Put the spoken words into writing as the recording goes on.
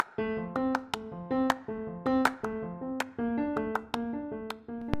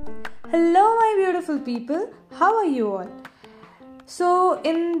Hello, my beautiful people. How are you all? So,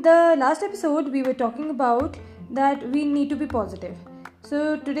 in the last episode, we were talking about that we need to be positive.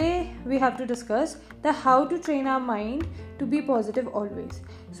 So, today we have to discuss the how to train our mind to be positive always.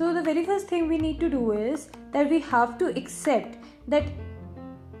 So, the very first thing we need to do is that we have to accept that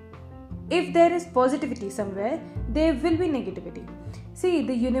if there is positivity somewhere, there will be negativity. See,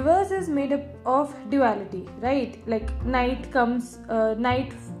 the universe is made up of duality, right? Like night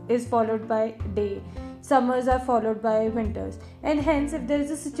is followed by day, summers are followed by winters, and hence if there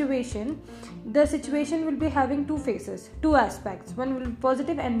is a situation, the situation will be having two faces, two aspects. One will be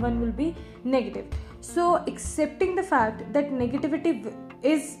positive and one will be negative. So accepting the fact that negativity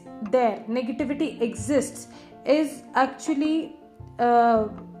is there, negativity exists, is actually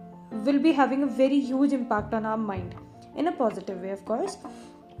will be having a very huge impact on our mind in a positive way, of course.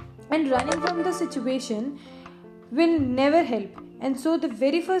 And running from the situation will never help. And so the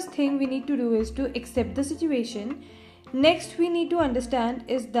very first thing we need to do is to accept the situation. Next, we need to understand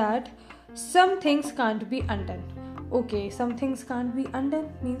is that some things can't be undone. Okay, some things can't be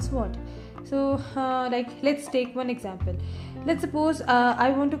undone means what? So let's take one example. Let's suppose I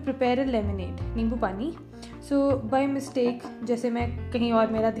want to prepare a lemonade, नींबू पानी. सो by mistake, जैसे मैं कहीं और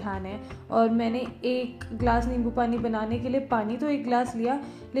मेरा ध्यान है और मैंने एक ग्लास नींबू पानी बनाने के लिए पानी तो एक ग्लास लिया,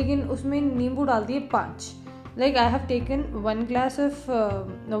 लेकिन उसमें नींबू डाल दिए 5. Like I have taken 1 glass of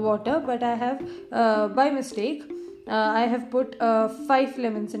water, but I have by mistake I have put 5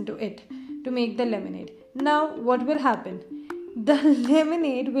 lemons into it to make the lemonade. Now what will happen? The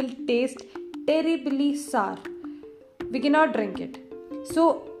lemonade will taste terribly sour. We cannot drink it.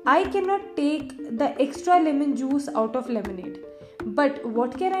 So I cannot take the extra lemon juice out of lemonade. But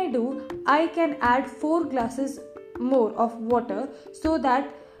what can I do? I can add 4 glasses more of water so that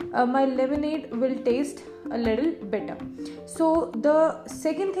my lemonade will taste a little better. So the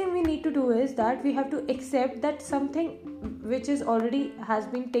second thing we need to do is that we have to accept that something which is already has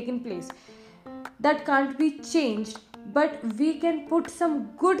been taken place, that can't be changed, but we can put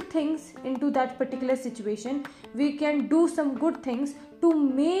some good things into that particular situation. We can do some good things to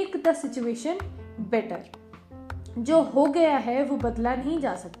make the situation better. जो हो गया है वो बदला नहीं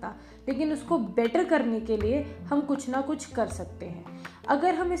जा सकता, लेकिन उसको बेटर करने के लिए हम कुछ ना कुछ कर सकते हैं.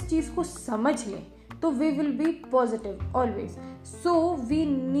 अगर हम इस चीज़ को समझ लें तो we will be positive always. So we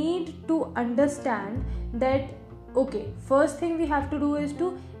need to understand that okay, first thing we have to do is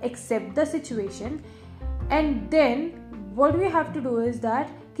to accept the situation, and then what we have to do is that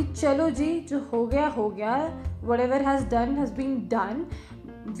कि चलो जी जो हो गया, whatever has been done.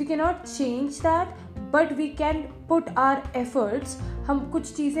 We cannot change that, but we can put our efforts. हम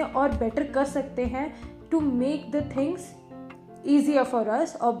कुछ चीज़ें और better कर सकते हैं to make the things easier for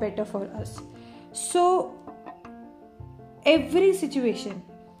us or better for us. So in every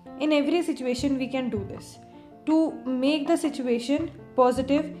situation we can do this. To make the situation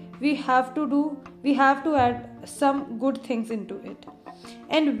positive, we have to add some good things into it.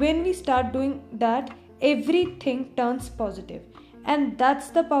 And when we start doing that, everything turns positive. And that's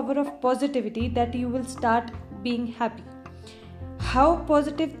the power of positivity, that you will start being happy. How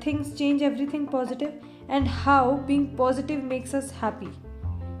positive things change everything positive, and how being positive makes us happy.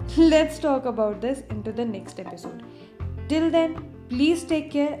 Let's talk about this into the next episode. Till then, please take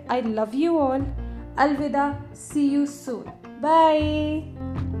care. I love you all. Alvida. See you soon.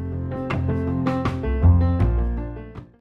 Bye.